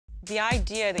The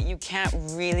idea that you can't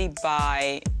really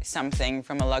buy something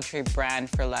from a luxury brand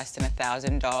for less than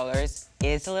 $1,000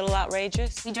 is a little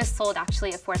outrageous. We just sold actually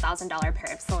a $4,000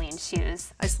 pair of Celine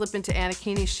shoes. I slip into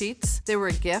Anakini sheets. They were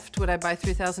a gift. Would I buy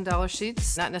 $3,000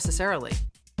 sheets? Not necessarily.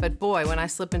 But boy, when I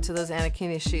slip into those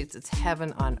Anakini sheets, it's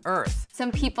heaven on earth.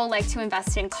 Some people like to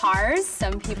invest in cars,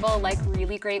 some people like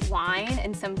really great wine,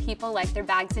 and some people like their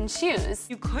bags and shoes.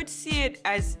 You could see it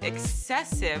as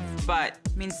excessive, but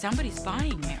I mean, somebody's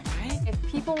buying it, right?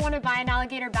 If people want to buy an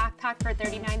alligator backpack for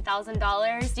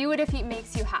 $39,000, do it if it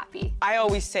makes you happy. I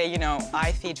always say, you know,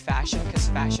 I feed fashion because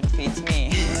fashion feeds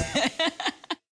me.